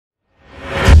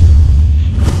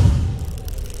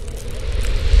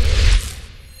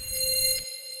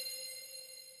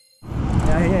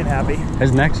me.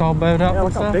 His neck's all bowed up. Yeah,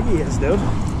 look how big he is, dude.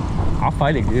 I'll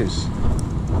fight a goose.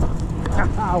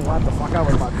 What the fuck? I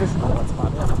was about fishing pole. That's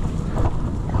about it.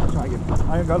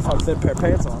 I ain't got a fucking thin pair of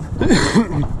pants on.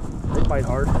 They bite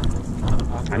hard.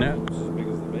 I know. As big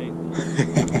as the bait.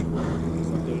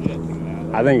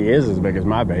 I think he is as big as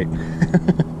my bait.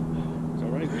 It's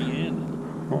already re-in.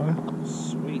 What?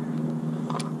 Sweet.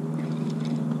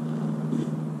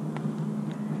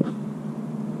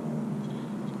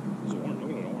 There's an orange. Look at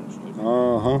that orange, dude.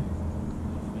 Uh-huh.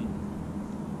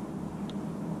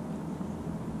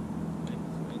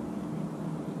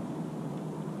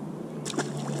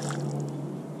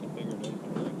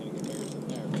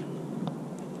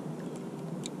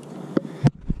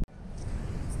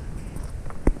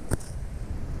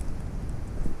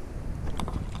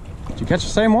 Did you catch the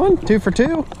same one? 2 for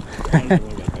 2?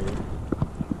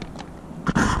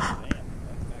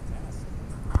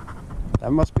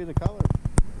 That must be the color.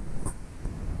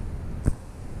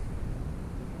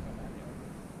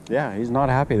 Yeah, he's not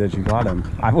happy that you got him.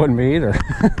 I wouldn't be either.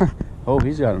 Oh,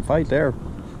 he's got a fight there.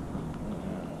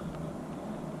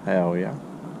 Hell yeah.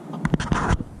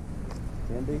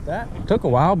 Can't beat that. Took a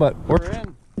while, but we're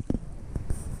in.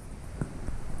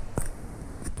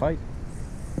 Fight.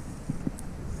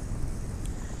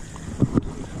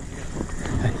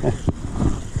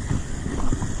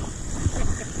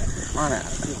 Come on out.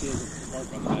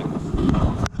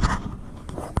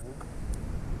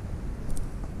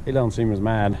 He don't seem as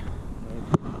mad.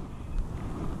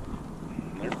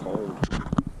 They're cold.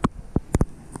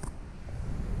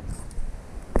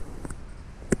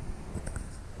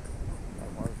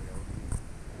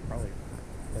 Probably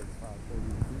 35, 40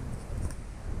 degrees.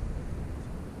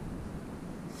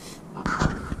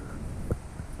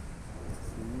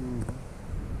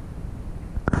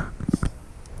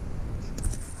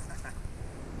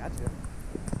 Gotcha.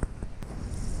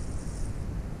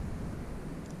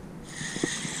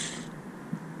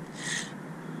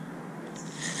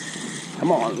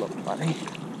 Come on, little buddy.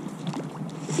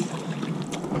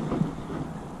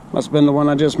 Must have been the one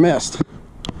I just missed.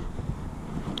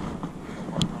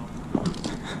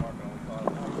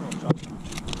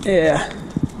 Yeah,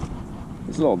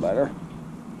 he's a little better.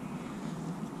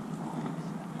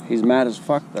 He's mad as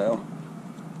fuck though.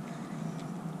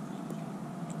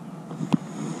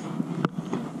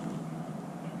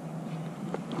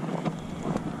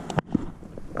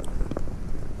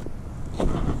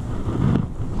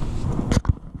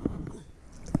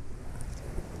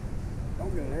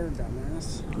 Don't go there,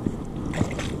 dumbass.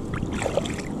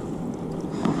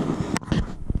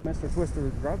 Mr.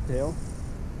 Twister grubtail.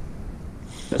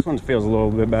 This one feels a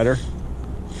little bit better.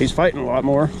 He's fighting a lot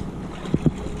more.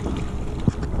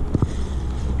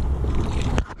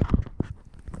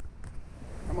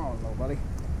 Come on, little buddy.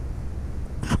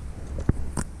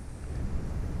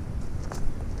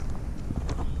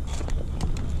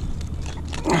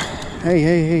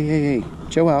 Hey.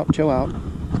 Chill out, chill out.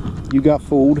 You got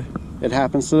fooled. It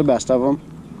happens to the best of them.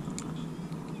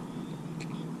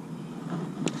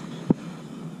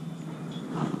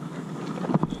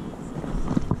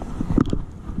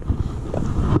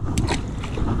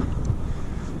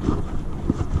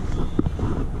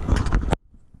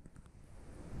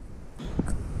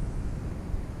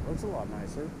 Looks a lot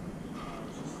nicer.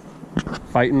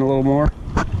 Fighting a little more.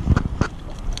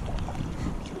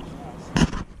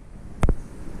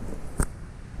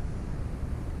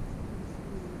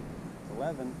 It's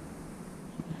 11.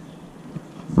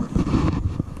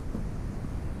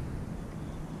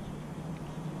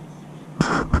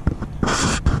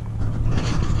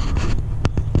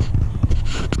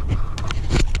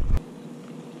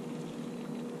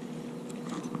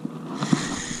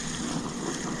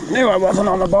 Knew I wasn't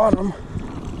on the bottom.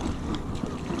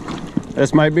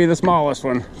 This might be the smallest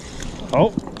one. Oh,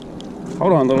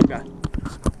 hold on, little guy.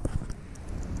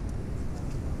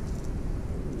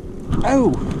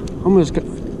 Oh, almost got...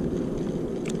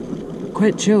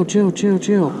 Quit, chill.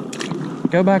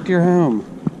 Go back to your home.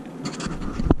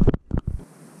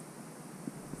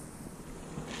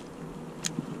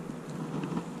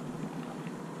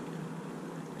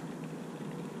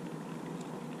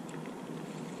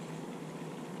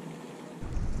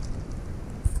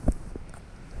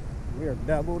 We are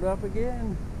doubled up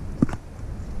again.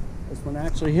 This one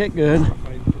actually hit good.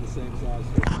 Fighting for the same size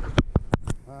fish.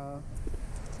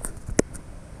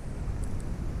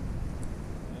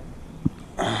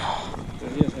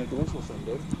 He hasn't had to whistle some,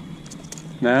 dude.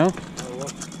 No? Oh,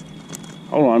 look.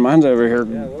 Hold on, mine's over here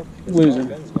Yeah, look. losing.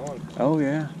 Ben's gone. Oh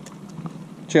yeah.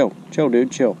 Chill,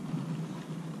 dude, chill.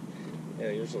 Yeah,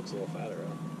 yours looks a little fatter,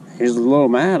 huh? He's a little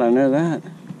mad, I know that.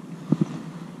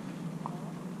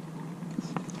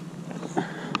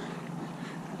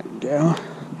 go. I'm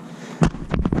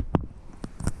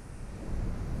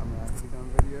gonna have to be done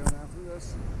videoing after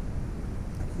this.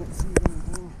 I can't see it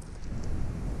anymore.